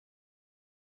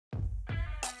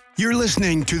You're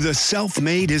listening to the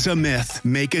Self-Made is a Myth,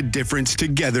 Make a Difference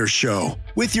Together show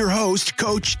with your host,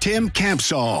 Coach Tim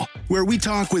Campsall, where we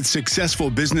talk with successful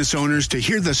business owners to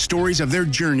hear the stories of their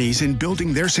journeys in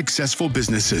building their successful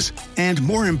businesses. And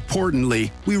more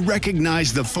importantly, we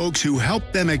recognize the folks who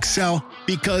help them excel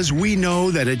because we know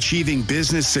that achieving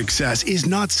business success is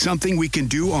not something we can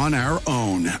do on our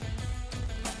own.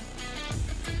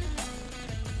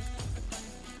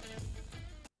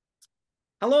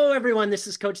 Hello, everyone. This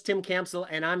is Coach Tim Campsall,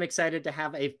 and I'm excited to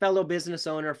have a fellow business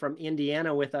owner from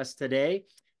Indiana with us today.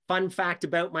 Fun fact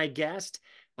about my guest,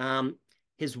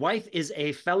 his wife is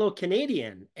a fellow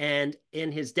Canadian, and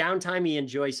in his downtime, he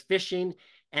enjoys fishing,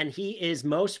 and he is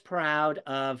most proud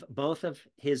of both of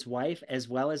his wife as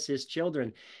well as his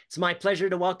children. It's my pleasure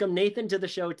to welcome Nathan to the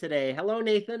show today. Hello,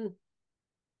 Nathan.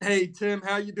 Hey, Tim.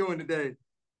 How you doing today?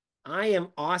 I am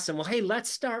awesome. Well, hey, let's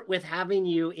start with having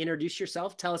you introduce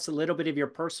yourself. Tell us a little bit of your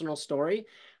personal story,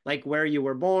 like where you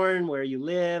were born, where you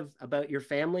live, about your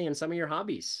family, and some of your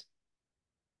hobbies.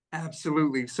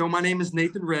 Absolutely. So my name is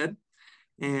Nathan Redd,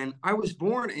 and I was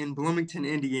born in Bloomington,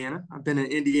 Indiana. I've been an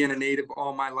Indiana native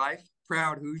all my life,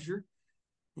 proud Hoosier.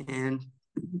 And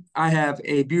I have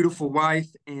a beautiful wife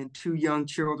and two young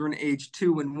children, aged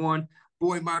 2 and 1.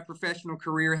 Boy, my professional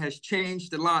career has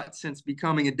changed a lot since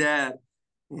becoming a dad.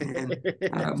 And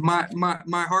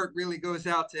my heart really goes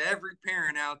out to every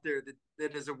parent out there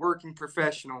that is a working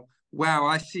professional. Wow,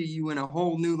 I see you in a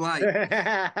whole new light.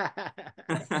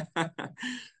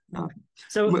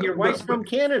 So your wife's from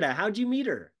Canada. How'd you meet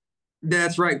her?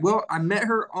 That's right. Well, I met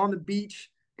her on the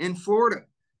beach in Florida.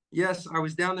 Yes, I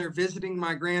was down there visiting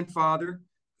my grandfather,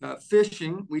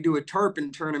 fishing. We do a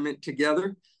tarpon tournament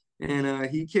together. And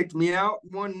he kicked me out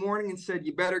one morning and said,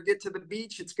 "You better get to the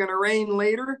beach. It's going to rain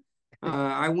later."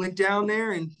 I went down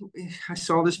there and I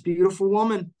saw this beautiful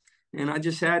woman, and I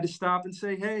just had to stop and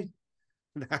say, "Hey."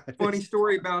 Funny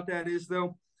story about that is,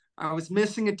 though, I was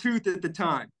missing a tooth at the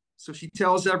time. So she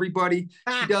tells everybody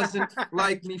she doesn't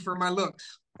like me for my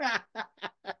looks.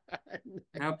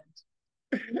 Yep.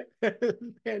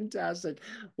 Fantastic.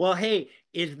 Well, hey,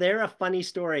 is there a funny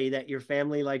story that your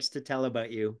family likes to tell about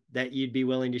you that you'd be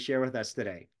willing to share with us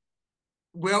today?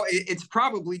 Well, it's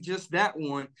probably just that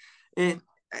one. And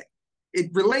it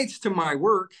relates to my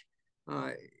work.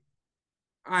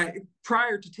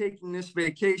 Prior to taking this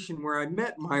vacation where I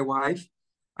met my wife,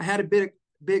 I had a big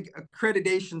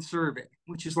accreditation survey,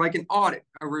 which is like an audit,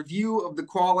 a review of the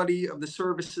quality of the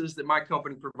services that my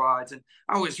company provides. And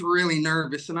I was really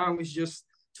nervous, and I was just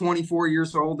 24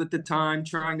 years old at the time,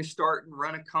 trying to start and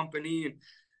run a company. And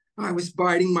I was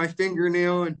biting my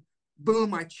fingernail, and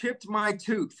boom, I chipped my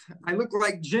tooth. I looked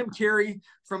like Jim Carrey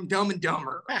from Dumb and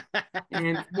Dumber.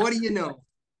 And what do you know?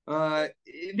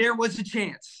 There was a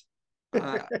chance.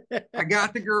 I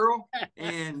got the girl,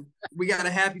 and we got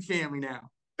a happy family now.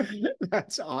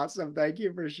 That's awesome. Thank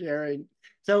you for sharing.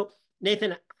 So,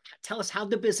 Nathan, tell us, how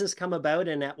did the business come about,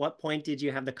 and at what point did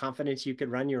you have the confidence you could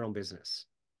run your own business?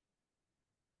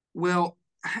 Well,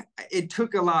 it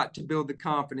took a lot to build the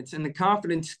confidence, and the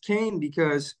confidence came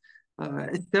because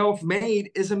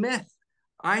self-made is a myth.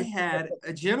 I had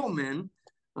a gentleman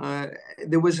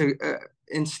there was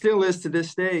and still is to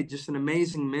this day, just an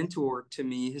amazing mentor to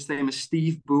me. His name is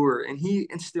Steve Boer, and he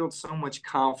instilled so much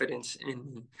confidence in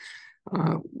me.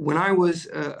 When I was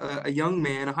a young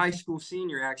man, a high school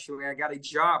senior, actually, I got a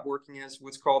job working as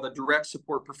what's called a direct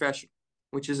support professional,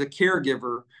 which is a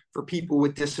caregiver for people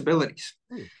with disabilities.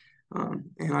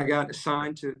 And I got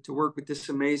assigned to work with this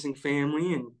amazing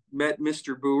family and met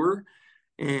Mr. Boer.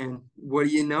 And what do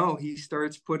you know? He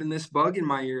starts putting this bug in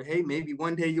my ear. Hey, maybe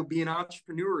one day you'll be an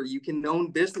entrepreneur. You can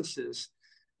own businesses.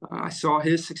 I saw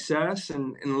his success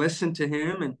and listened to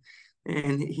him.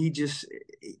 And he just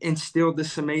instilled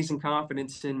this amazing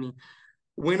confidence in me.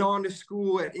 Went on to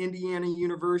school at Indiana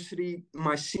University.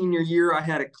 My senior year, I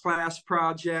had a class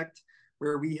project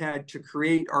where we had to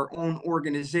create our own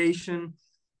organization.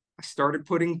 I started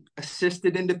putting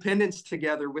assisted independence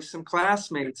together with some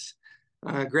classmates.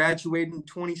 Graduated in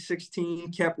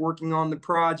 2016, kept working on the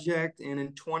project. And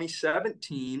in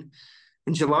 2017,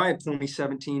 in July of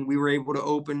 2017, we were able to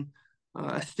open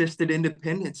Assisted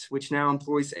Independence, which now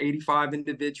employs 85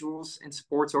 individuals and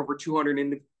supports over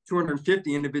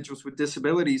 250 individuals with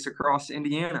disabilities across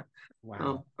Indiana.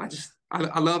 Wow.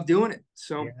 I love doing it.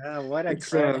 So yeah, what a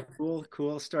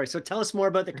cool story. So tell us more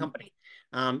about the company.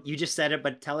 You just said it,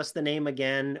 but tell us the name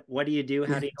again. What do you do?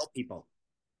 How do you help people?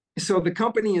 So the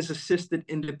company is Assisted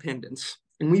Independence,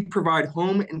 and we provide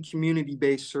home and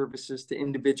community-based services to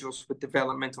individuals with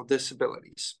developmental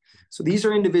disabilities. So these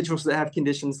are individuals that have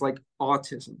conditions like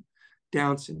autism,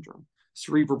 Down syndrome,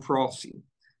 cerebral palsy,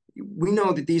 we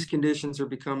know that these conditions are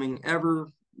becoming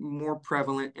ever more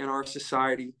prevalent in our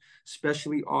society,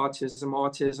 especially autism.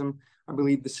 Autism, I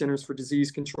believe the Centers for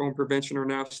Disease Control and Prevention are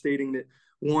now stating that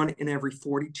 1 in every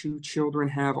 42 children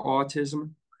have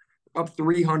autism, up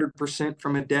 300%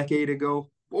 from a decade ago.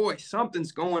 Boy,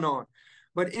 something's going on.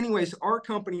 But anyways, our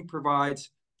company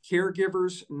provides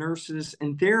caregivers, nurses,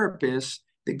 and therapists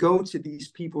that go to these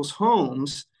people's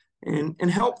homes and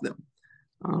help them.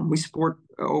 We support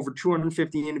over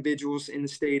 250 individuals in the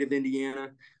state of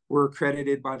Indiana. We're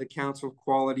accredited by the Council of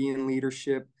Quality and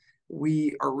Leadership.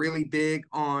 We are really big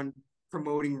on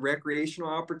promoting recreational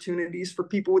opportunities for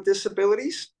people with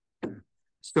disabilities.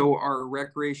 So our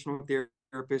recreational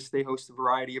therapists, they host a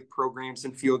variety of programs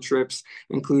and field trips,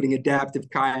 including adaptive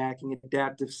kayaking,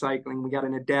 adaptive cycling. We got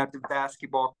an adaptive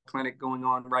basketball clinic going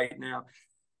on right now.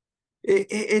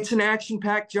 It's an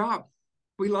action-packed job.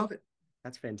 We love it.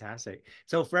 That's fantastic.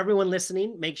 So for everyone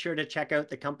listening, make sure to check out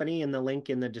the company and the link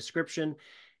in the description,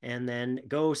 and then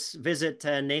go visit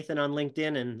Nathan on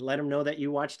LinkedIn and let him know that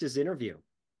you watched his interview.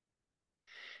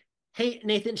 Hey,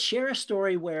 Nathan, share a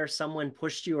story where someone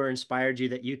pushed you or inspired you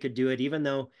that you could do it, even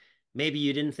though maybe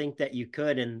you didn't think that you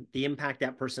could, and the impact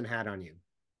that person had on you.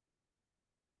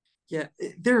 Yeah,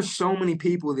 there's so many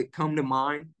people that come to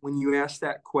mind when you ask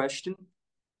that question.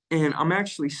 And I'm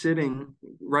actually sitting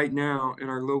right now in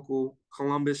our local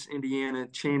Columbus, Indiana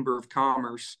Chamber of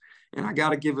Commerce. And I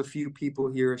got to give a few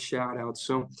people here a shout out.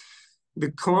 So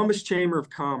the Columbus Chamber of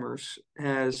Commerce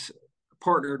has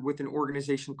partnered with an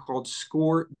organization called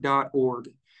SCORE.org.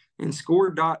 And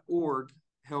SCORE.org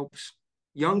helps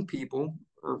young people,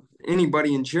 or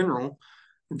anybody in general,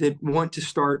 that want to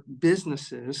start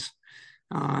businesses.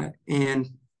 And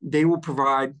they will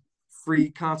provide free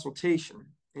consultation.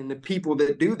 And the people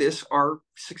that do this are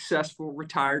successful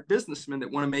retired businessmen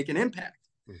that want to make an impact.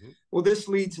 Mm-hmm. Well, this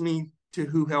leads me to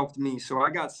who helped me. So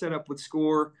I got set up with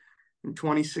SCORE in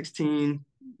 2016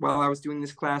 while I was doing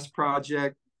this class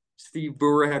project. Steve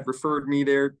Boer had referred me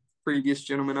there, previous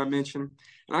gentleman I mentioned.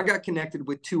 And I got connected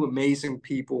with 2 amazing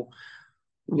people.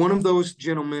 One of those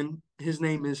gentlemen, his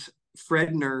name is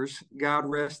Fred Ners. God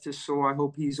rest his soul. I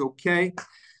hope he's okay.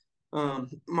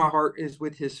 My heart is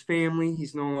with his family.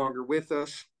 He's no longer with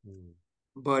us,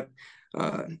 but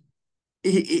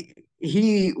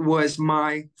he was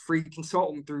my free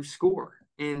consultant through SCORE.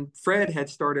 And Fred had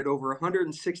started over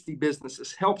 160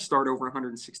 businesses, helped start over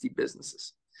 160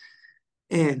 businesses.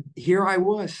 And here I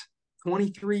was,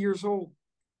 23 years old,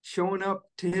 showing up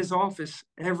to his office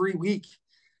every week.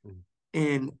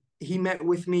 And he met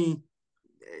with me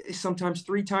sometimes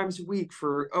 3 times a week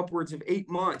for upwards of 8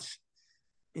 months.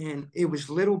 And it was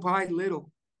little by little,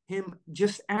 him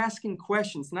just asking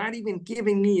questions, not even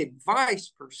giving me advice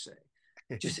per se,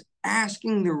 just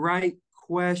asking the right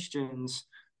questions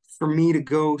for me to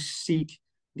go seek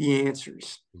the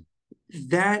answers.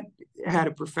 That had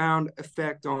a profound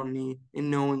effect on me in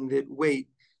knowing that, wait,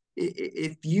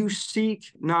 if you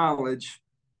seek knowledge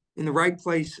in the right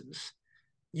places,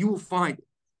 you will find it.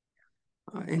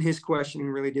 And his questioning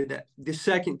really did that. The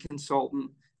second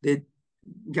consultant that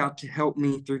got to help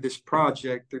me through this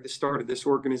project, through the start of this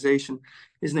organization,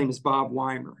 his name is Bob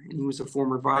Weimer, and he was a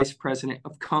former vice president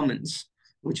of Cummins,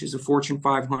 which is a Fortune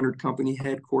 500 company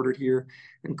headquartered here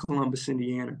in Columbus,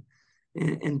 Indiana.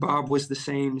 And Bob was the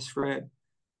same as Fred,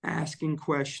 asking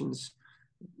questions,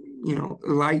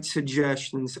 light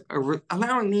suggestions,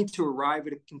 allowing me to arrive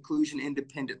at a conclusion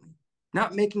independently,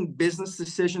 not making business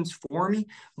decisions for me,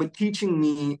 but teaching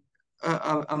me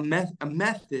a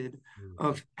method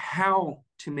of how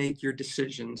to make your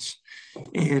decisions.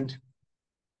 And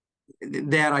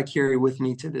that I carry with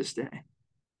me to this day.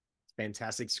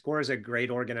 Fantastic. SCORE is a great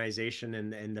organization,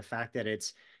 and the fact that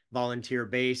it's volunteer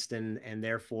based and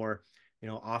therefore,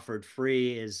 offered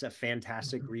free is a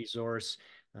fantastic resource.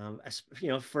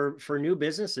 For new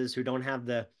businesses who don't have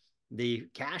the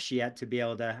cash yet to be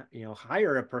able to,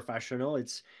 hire a professional.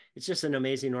 It's just an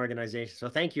amazing organization. So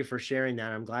thank you for sharing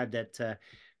that. I'm glad that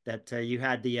you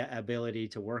had the ability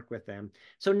to work with them.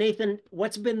 So Nathan,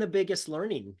 what's been the biggest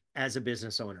learning as a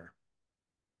business owner?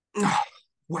 Oh,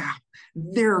 wow.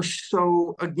 There are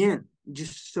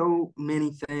just so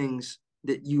many things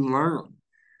that you learn.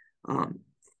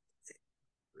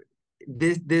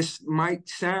 This might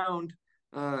sound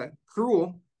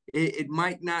cruel. It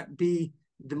might not be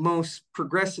the most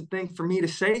progressive thing for me to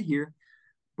say here,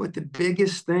 but the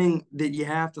biggest thing that you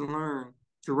have to learn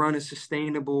to run a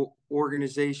sustainable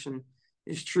organization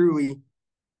is truly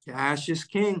cash is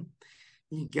king.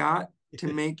 You got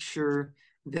to make sure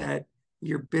that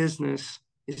your business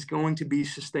is going to be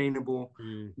sustainable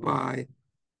by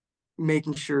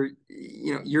making sure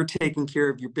you're taking care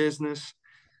of your business,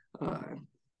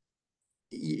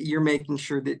 you're making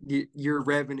sure that your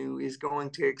revenue is going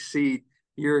to exceed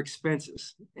your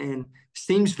expenses. And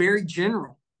seems very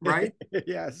general, right?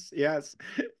 Yes, yes.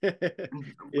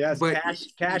 Yes, But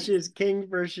cash is king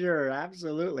for sure.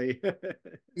 Absolutely.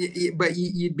 but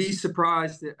you'd be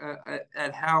surprised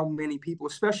at how many people,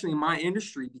 especially in my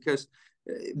industry, because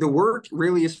the work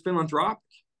really is philanthropic,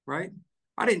 right?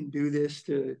 I didn't do this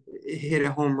to hit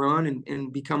a home run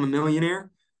and become a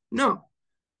millionaire. No.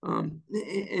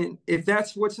 And if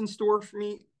that's what's in store for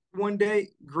me one day,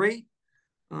 great.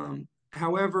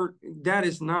 However, that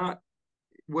is not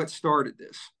what started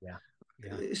this. Yeah.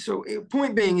 Yeah. So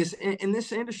point being is in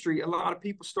this industry, a lot of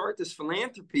people start this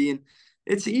philanthropy, and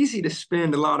it's easy to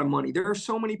spend a lot of money. There are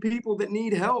so many people that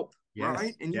need help, right?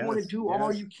 Yes. And you want to Yes. do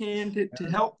all Yes. you can to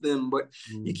help them, but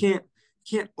you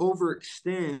can't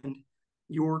overextend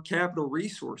your capital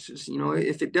resources. You know,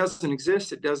 if it doesn't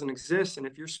exist, it doesn't exist. And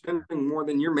if you're spending more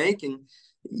than you're making,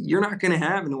 you're not going to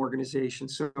have an organization.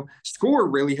 So SCORE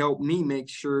really helped me make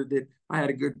sure that I had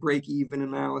a good break-even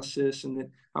analysis and that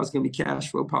I was going to be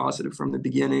cash flow positive from the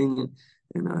beginning.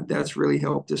 And that's really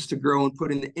helped us to grow and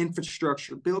put in the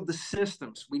infrastructure, build the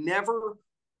systems. We never,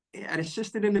 at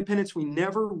Assisted Independence, we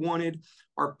never wanted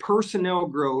our personnel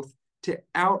growth to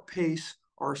outpace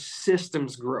our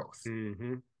systems growth.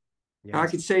 Mm-hmm. Yes. I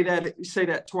could say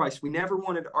that twice. We never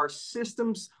wanted our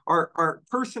systems, our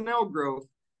personnel growth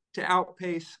to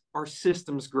outpace our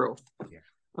systems growth.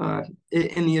 Yeah.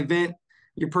 In the event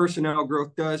your personnel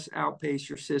growth does outpace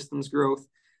your systems growth,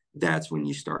 that's when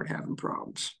you start having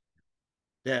problems.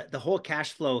 The whole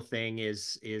cash flow thing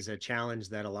is a challenge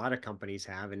that a lot of companies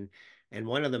have, and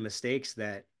one of the mistakes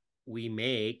that we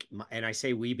make, and I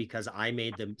say we because I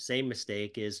made the same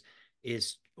mistake, is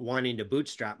wanting to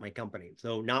bootstrap my company.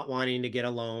 So not wanting to get a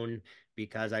loan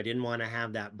because I didn't want to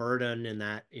have that burden and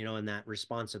that, and that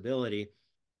responsibility.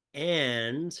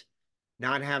 And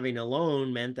not having a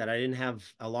loan meant that I didn't have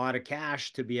a lot of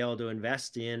cash to be able to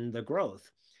invest in the growth.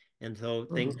 And so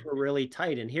things were really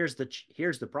tight. And here's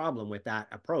the problem with that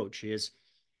approach is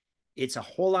it's a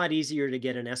whole lot easier to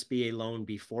get an SBA loan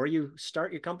before you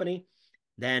start your company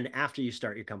than after you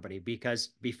start your company, because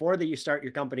before that you start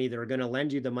your company, they're going to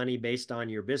lend you the money based on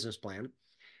your business plan.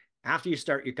 After you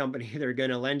start your company, they're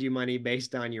going to lend you money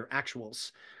based on your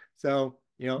actuals. So,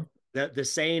 the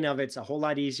saying of it's a whole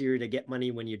lot easier to get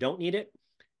money when you don't need it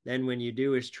than when you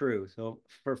do is true. So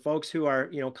for folks who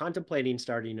are, contemplating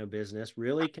starting a business,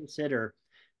 really consider,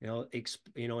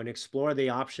 and explore the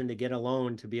option to get a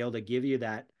loan to be able to give you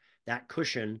that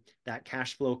cushion, that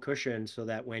cash flow cushion, so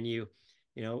that when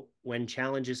when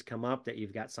challenges come up, that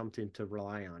you've got something to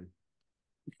rely on.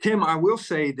 Tim, I will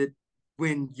say that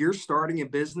when you're starting a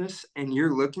business and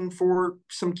you're looking for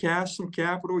some cash, some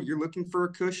capital, you're looking for a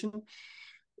cushion,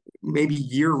 maybe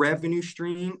your revenue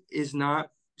stream is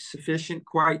not sufficient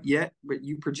quite yet, but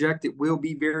you project it will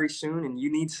be very soon and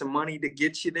you need some money to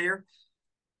get you there.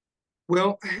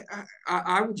 Well,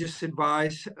 I would just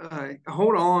advise,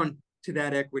 hold on to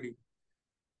that equity.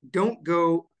 Don't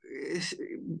go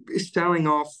selling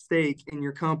off stake in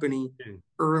your company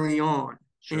early on.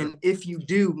 Sure. And if you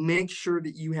do, make sure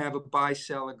that you have a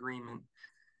buy-sell agreement.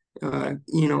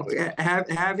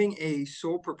 Having a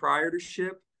sole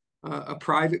proprietorship, a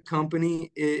private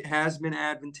company, it has been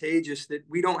advantageous that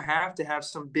we don't have to have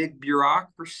some big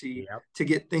bureaucracy to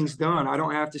get things done. I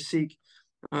don't have to seek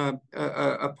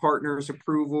a partner's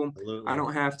approval. Absolutely. I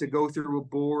don't have to go through a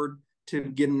board to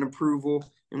get an approval.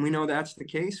 And we know that's the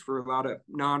case for a lot of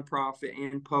nonprofit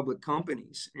and public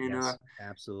companies. And yes,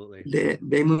 absolutely.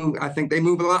 They move, I think they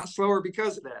move a lot slower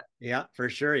because of that. Yeah, for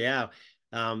sure. Yeah.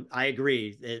 I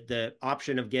agree. The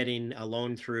option of getting a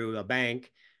loan through a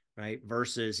bank, right,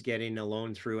 versus getting a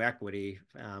loan through equity,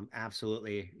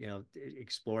 absolutely,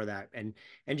 explore that and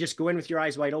just go in with your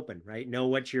eyes wide open, right? Know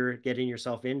what you're getting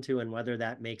yourself into and whether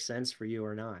that makes sense for you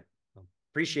or not.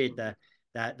 Appreciate that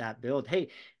build. Hey,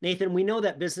 Nathan, we know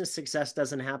that business success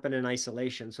doesn't happen in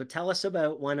isolation. So tell us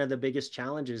about one of the biggest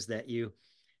challenges that you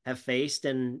have faced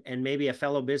and maybe a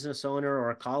fellow business owner or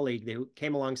a colleague who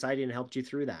came alongside you and helped you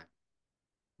through that.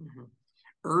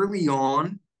 Early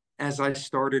on, as I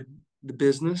started the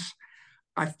business,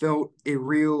 I felt a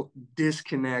real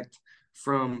disconnect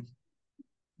from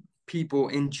people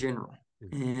in general.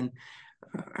 And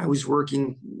I was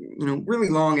working, really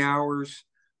long hours,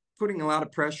 putting a lot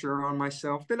of pressure on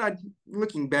myself that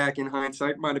looking back in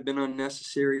hindsight, might have been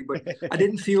unnecessary, but I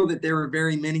didn't feel that there were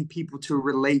very many people to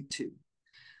relate to.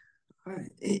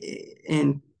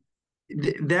 And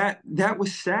that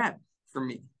was sad for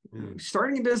me.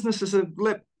 Starting a business is a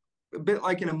bit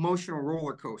like an emotional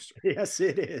roller coaster. Yes,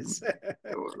 it is.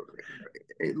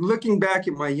 Looking back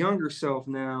at my younger self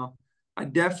now,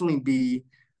 I'd definitely be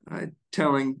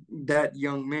telling that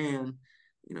young man,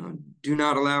 do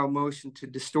not allow emotion to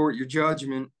distort your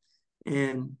judgment,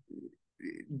 and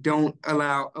don't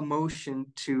allow emotion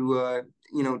to,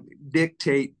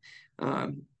 dictate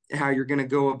how you're going to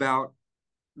go about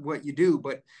what you do.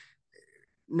 But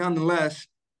nonetheless,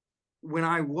 when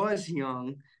I was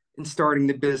young and starting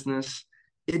the business,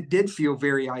 it did feel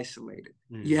very isolated.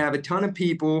 You have a ton of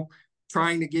people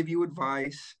trying to give you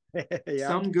advice,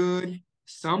 some good,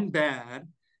 some bad,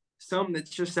 some that's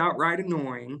just outright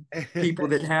annoying, people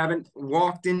that haven't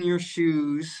walked in your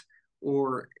shoes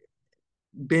or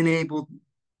been able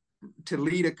to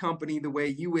lead a company the way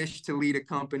you wish to lead a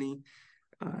company.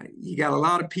 You got a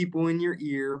lot of people in your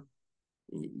ear.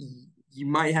 You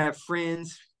might have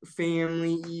friends,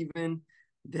 family even,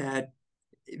 that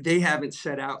they haven't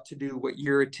set out to do what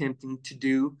you're attempting to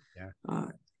do.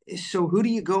 So who do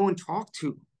you go and talk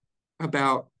to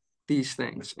about these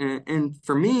things? And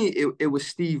for me, it was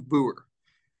Steve Boer.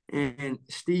 And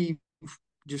Steve,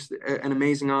 just an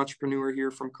amazing entrepreneur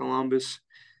here from Columbus.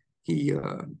 He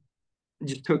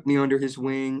just took me under his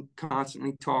wing,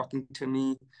 constantly talking to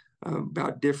me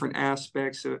about different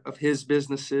aspects of his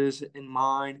businesses and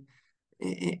mine.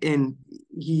 And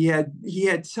he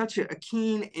had such a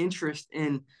keen interest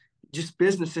in just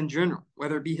business in general,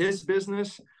 whether it be his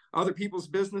business, other people's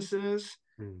businesses.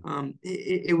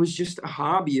 It was just a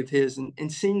hobby of his,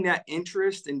 and seeing that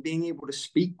interest and being able to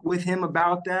speak with him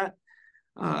about that,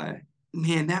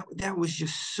 man, that was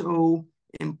just so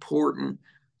important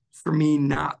for me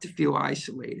not to feel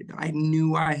isolated. I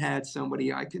knew I had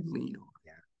somebody I could lean on.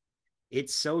 Yeah,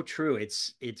 it's so true.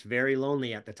 It's very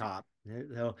lonely at the top.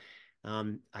 So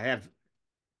I have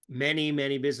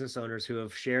many business owners who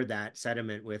have shared that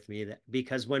sentiment with me, that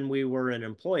because when we were an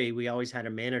employee, we always had a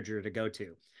manager to go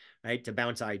to, right? To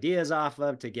bounce ideas off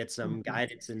of, to get some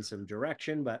guidance and some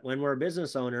direction. But when we're a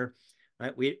business owner,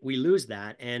 right, we lose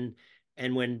that. And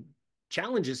when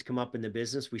challenges come up in the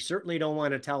business, we certainly don't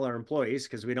want to tell our employees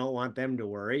because we don't want them to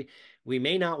worry. We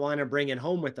may not want to bring it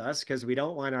home with us because we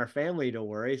don't want our family to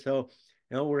worry. So,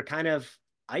 we're kind of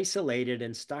isolated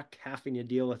and stuck having to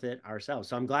deal with it ourselves.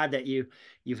 So I'm glad that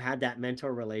you've had that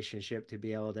mentor relationship to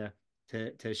be able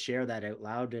to share that out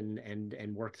loud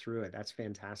and work through it. That's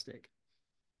fantastic.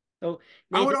 So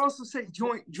Nathan, I would also say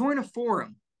join a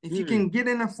forum. If you can get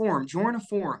in a forum, join a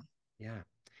forum. Yeah.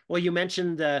 Well, you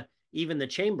mentioned even the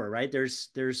chamber, right?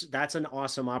 That's an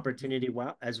awesome opportunity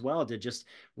as well to just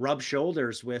rub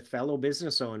shoulders with fellow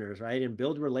business owners, right? And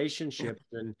build relationships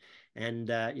and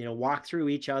walk through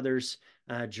each other's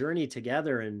journey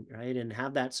together, and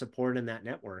have that support and that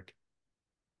network.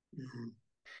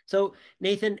 So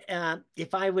Nathan, I'm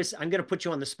going to put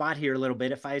you on the spot here a little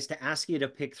bit. If I was to ask you to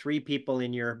pick 3 people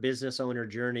in your business owner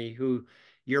journey who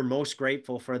you're most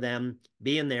grateful for them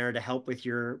being there to help with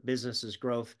your business's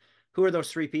growth, who are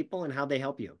those 3 people and how they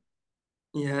help you?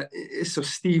 Yeah, so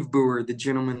Steve Boer, the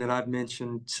gentleman that I've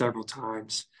mentioned several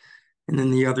times, and then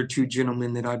the other 2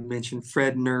 gentlemen that I've mentioned,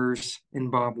 Fred Nurse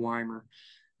and Bob Weimer,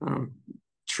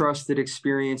 trusted,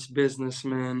 experienced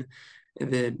businessmen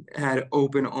that had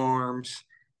open arms,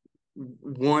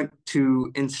 want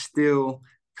to instill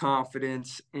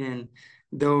confidence in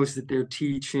those that they're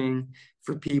teaching,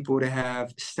 for people to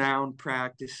have sound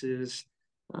practices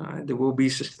that will be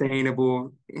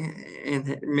sustainable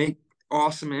and make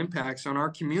awesome impacts on our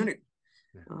community.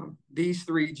 These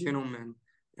 3 gentlemen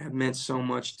have meant so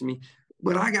much to me,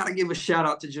 but I got to give a shout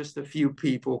out to just a few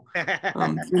people.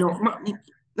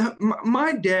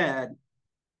 My dad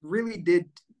really did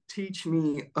teach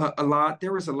me a lot.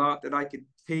 There was a lot that I could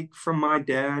take from my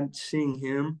dad, seeing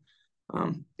him.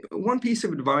 One piece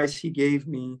of advice he gave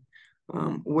me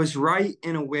was write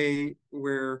in a way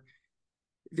where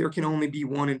there can only be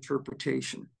one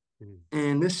interpretation.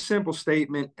 And this simple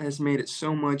statement has made it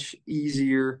so much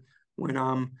easier when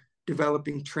I'm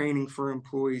developing training for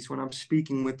employees, when I'm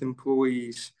speaking with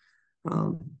employees,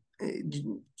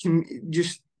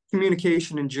 just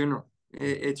communication in general.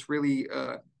 It's really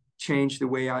changed the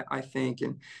way I think.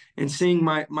 And seeing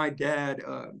my dad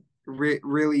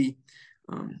really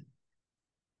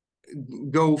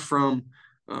go from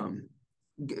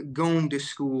going to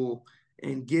school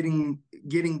and getting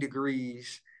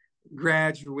degrees,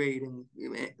 graduating,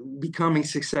 becoming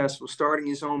successful, starting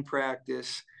his own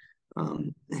practice.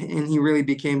 And he really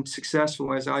became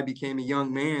successful as I became a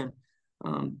young man.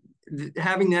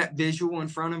 Having that visual in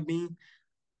front of me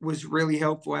was really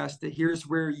helpful as to here's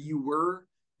where you were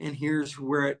and here's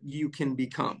where you can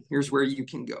become. Here's where you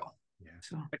can go. Yeah.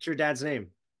 So, what's your dad's name?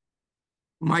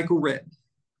 Michael Redd.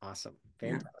 Awesome.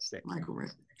 Fantastic. Yeah, Michael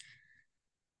Redd.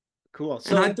 Cool.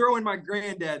 And I throw in my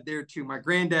granddad there too. My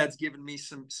granddad's given me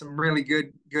some really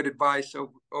good advice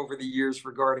over the years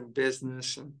regarding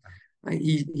business, and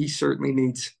he certainly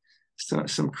needs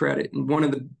some credit. And one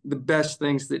of the best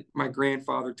things that my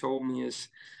grandfather told me is,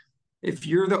 if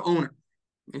you're the owner,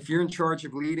 if you're in charge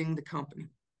of leading the company,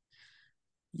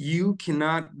 you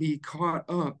cannot be caught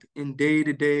up in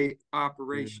day-to-day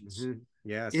operations. Mm-hmm.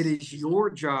 Yes. It is your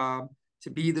job to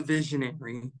be the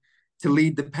visionary, to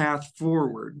lead the path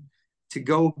forward, to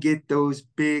go get those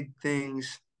big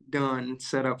things done and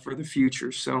set up for the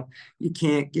future. So you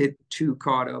can't get too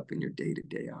caught up in your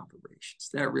day-to-day operations.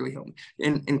 That really helped me.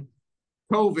 And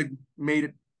COVID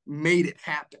made it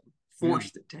happen,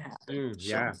 forced it to happen.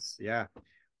 Yes. Yeah.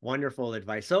 Wonderful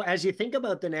advice. So as you think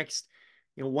about the next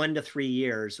 1 to 3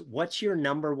 years, what's your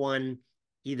number one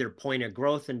either point of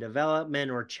growth and development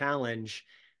or challenge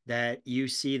that you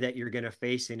see that you're going to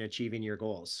face in achieving your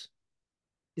goals?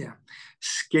 Yeah,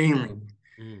 scaling.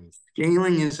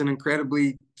 Scaling is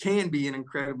can be an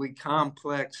incredibly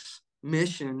complex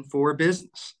mission for a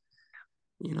business.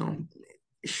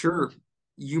 Sure,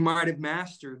 you might have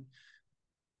mastered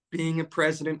being a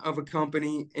president of a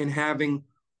company and having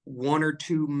 1 or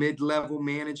 2 mid-level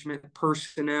management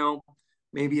personnel,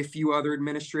 maybe a few other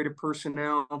administrative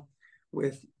personnel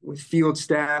with field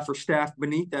staff or staff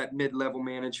beneath that mid-level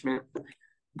management.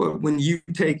 But when you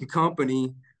take a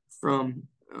company from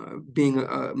being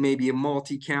maybe a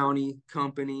multi-county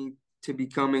company to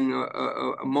becoming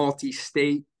a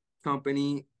multi-state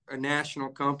company, a national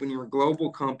company, or a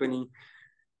global company,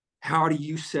 how do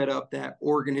you set up that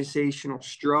organizational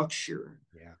structure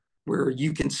where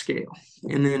you can scale?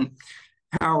 And then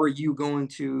how are you going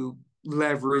to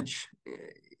leverage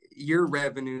your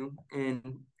revenue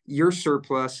and your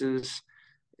surpluses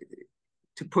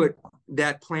to put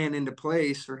that plan into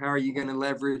place? Or how are you going to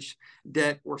leverage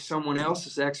debt or someone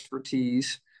else's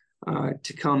expertise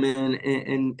to come in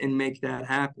and make that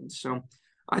happen? So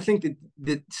I think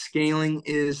that scaling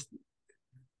is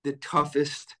the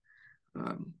toughest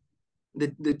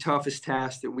the toughest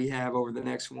task that we have over the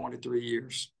next 1 to 3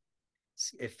 years.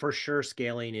 For sure,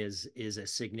 scaling is a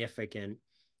significant,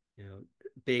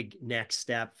 big next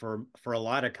step for a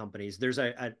lot of companies. There's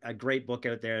a great book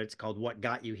out there. It's called "What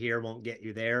Got You Here Won't Get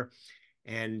You There,"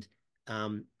 and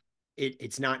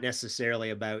it's not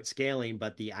necessarily about scaling,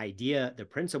 but the idea, the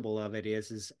principle of it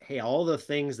is hey, all the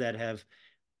things that have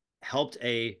helped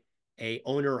a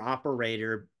owner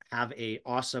operator have a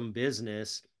awesome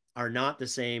business are not the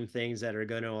same things that are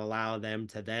going to allow them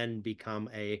to then become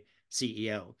a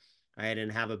CEO, right?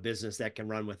 And have a business that can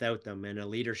run without them, and a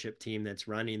leadership team that's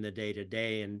running the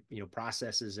day-to-day and,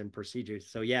 processes and procedures.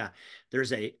 So yeah,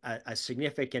 there's a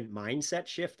significant mindset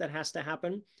shift that has to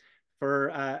happen for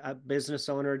a business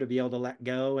owner to be able to let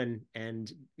go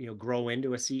and grow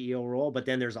into a CEO role. But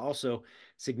then there's also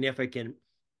significant,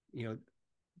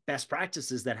 best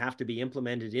practices that have to be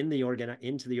implemented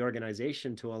into the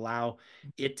organization to allow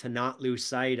it to not lose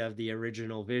sight of the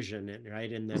original vision,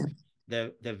 right? And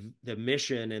the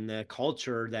mission and the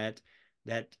culture that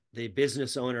the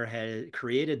business owner had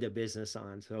created the business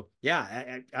on. So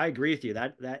yeah, I agree with you.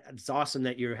 That it's awesome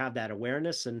that you have that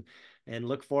awareness, and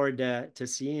look forward to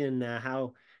seeing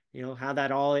how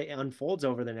that all unfolds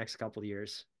over the next couple of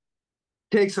years.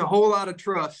 Takes a whole lot of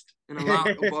trust and a lot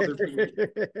of other people.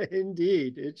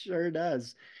 Indeed, it sure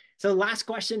does. So last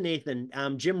question, Nathan.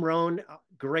 Jim Rohn,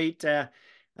 great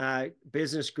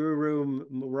business guru,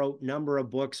 wrote a number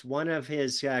of books. One of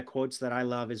his quotes that I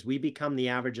love is, "We become the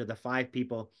average of the 5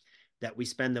 people that we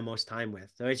spend the most time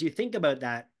with." So as you think about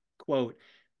that quote,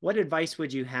 what advice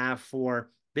would you have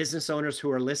for business owners who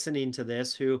are listening to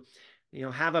this, who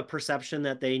have a perception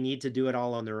that they need to do it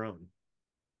all on their own?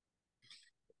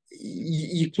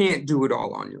 You can't do it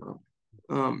all on your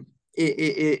own.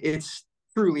 It's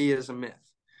truly is a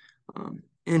myth.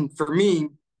 And for me,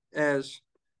 as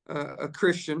a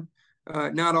Christian,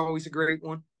 not always a great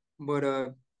one, but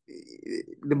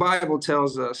the Bible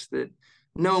tells us that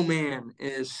no man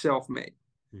is self-made.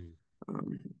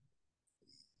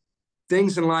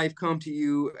 Things in life come to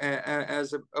you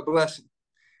as a blessing,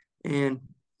 and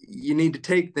you need to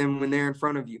take them when they're in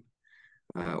front of you.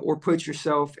 Or put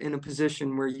yourself in a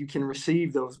position where you can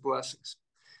receive those blessings.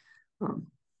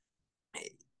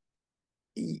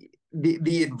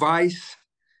 The advice,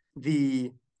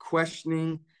 the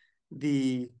questioning,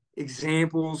 the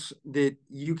examples that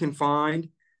you can find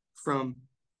from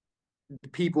the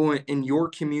people in your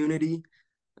community,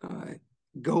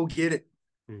 go get it,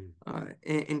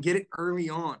 and get it early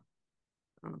on.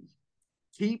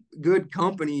 Keep good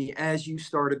company as you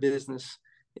start a business.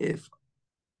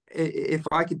 If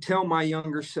I could tell my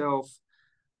younger self,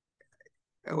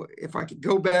 if I could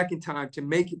go back in time to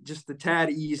make it just a tad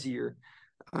easier,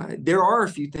 there are a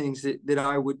few things that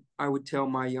I would tell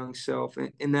my young self,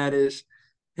 and that is,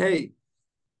 hey,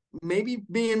 maybe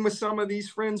being with some of these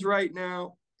friends right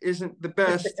now isn't the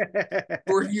best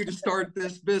for you to start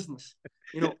this business.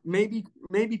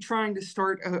 Maybe trying to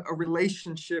start a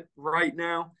relationship right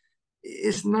now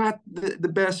is not the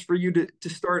best for you to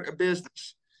start a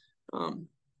business. And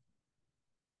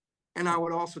I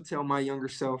would also tell my younger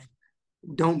self,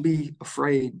 don't be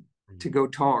afraid to go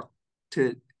talk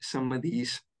to some of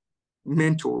these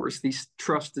mentors, these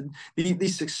trusted,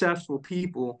 these successful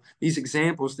people, these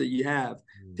examples that you have,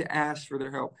 to ask for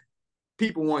their help.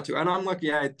 People want to. And I'm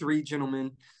lucky I had 3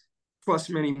 gentlemen, plus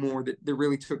many more, that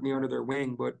really took me under their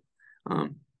wing. But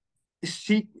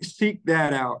seek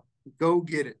that out. Go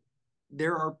get it.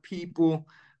 There are people,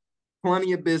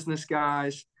 plenty of business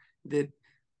guys, that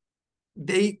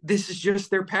this is just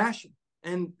their passion.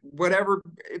 And whatever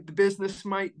the business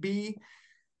might be,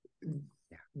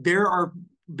 there are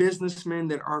businessmen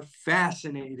that are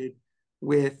fascinated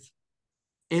with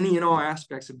any and all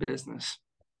aspects of business.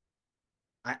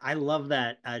 I love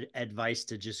that advice,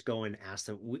 to just go and ask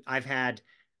them. I've had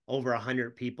over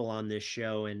 100 people on this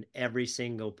show, and every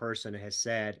single person has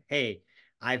said, hey,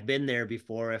 I've been there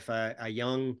before. If a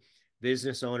young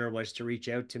business owner was to reach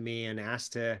out to me and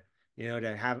ask to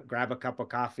grab a cup of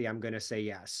coffee, I'm going to say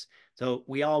yes. So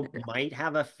we all might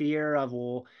have a fear of,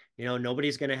 well,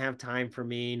 nobody's going to have time for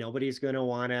me. Nobody's going to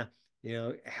want to,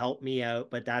 help me out.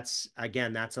 But that's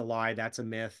a lie. That's a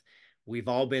myth. We've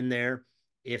all been there.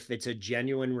 If it's a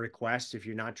genuine request, if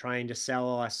you're not trying to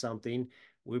sell us something,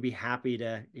 we'd be happy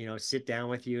to, sit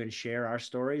down with you and share our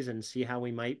stories and see how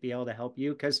we might be able to help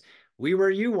you, because we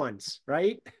were you once,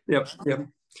 right? Yep.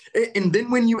 And then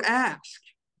when you ask,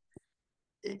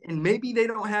 and maybe they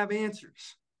don't have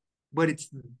answers, but it's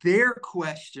their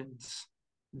questions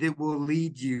that will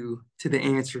lead you to the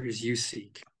answers you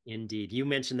seek. Indeed. You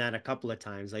mentioned that a couple of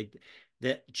times. Like,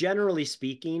 that, generally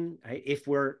speaking,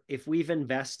 if we've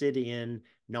invested in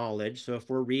knowledge, so if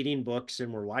we're reading books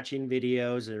and we're watching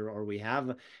videos, or we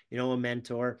have, a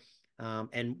mentor,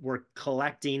 and we're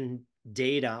collecting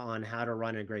data on how to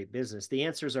run a great business, the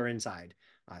answers are inside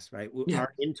us, right? Yeah.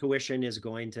 Our intuition is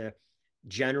going to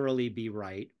generally be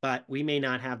right, but we may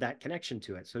not have that connection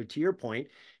to it. So to your point,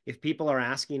 if people are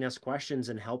asking us questions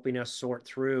and helping us sort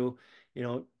through,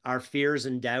 our fears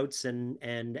and doubts and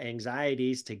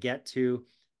anxieties to get to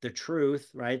the truth,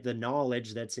 right? The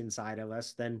knowledge that's inside of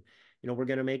us, then, we're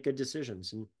going to make good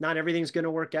decisions. And not everything's going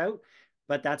to work out,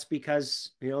 but that's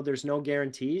because, there's no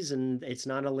guarantees, and it's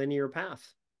not a linear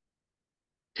path.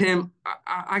 Tim,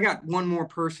 I got one more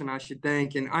person I should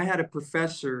thank. And I had a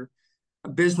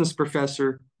business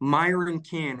professor, Myron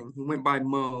Canning, who went by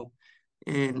Mo,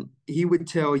 and he would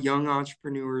tell young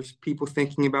entrepreneurs, people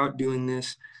thinking about doing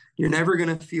this, you're never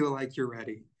going to feel like you're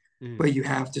ready, but you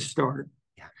have to start.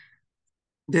 Yeah.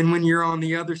 Then when you're on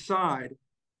the other side,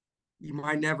 you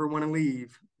might never want to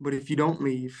leave, but if you don't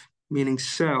leave, meaning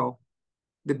sell,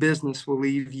 the business will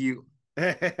leave you.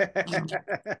 That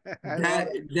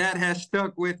has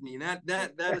stuck with me. That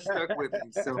has stuck with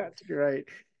me. So that's great.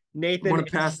 Nathan, I want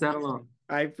to pass that along.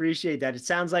 I appreciate that. It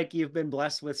sounds like you've been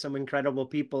blessed with some incredible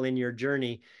people in your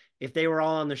journey. If they were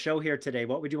all on the show here today,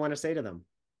 what would you want to say to them?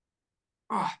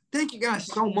 Oh, thank you guys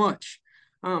so much.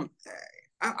 I'm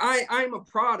a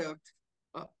product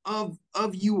of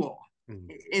you all.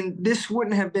 And this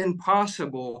wouldn't have been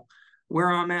possible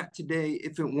where I'm at today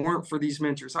if it weren't for these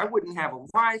mentors. I wouldn't have a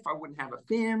wife. I wouldn't have a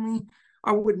family.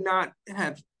 I would not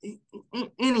have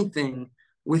anything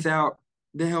without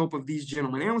the help of these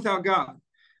gentlemen, and without God.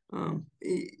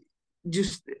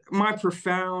 Just my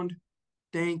profound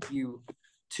thank you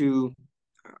to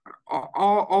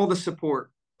all the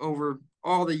support over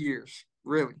all the years,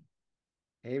 really.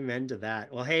 Amen to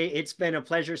that. Well, hey, it's been a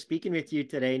pleasure speaking with you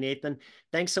today, Nathan.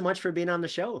 Thanks so much for being on the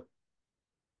show.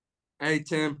 Hey,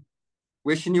 Tim.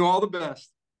 Wishing you all the best.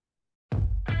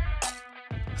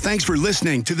 Thanks for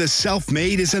listening to the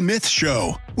Self-Made is a Myth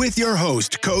show with your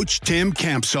host, Coach Tim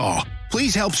Campsall.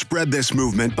 Please help spread this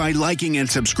movement by liking and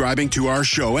subscribing to our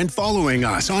show and following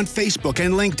us on Facebook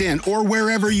and LinkedIn, or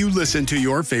wherever you listen to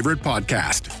your favorite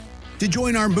podcast. To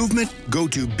join our movement, go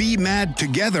to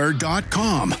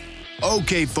bemadtogether.com.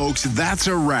 Okay, folks, that's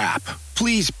a wrap.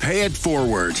 Please pay it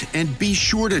forward and be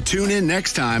sure to tune in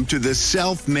next time to the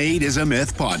Self-Made is a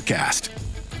Myth podcast.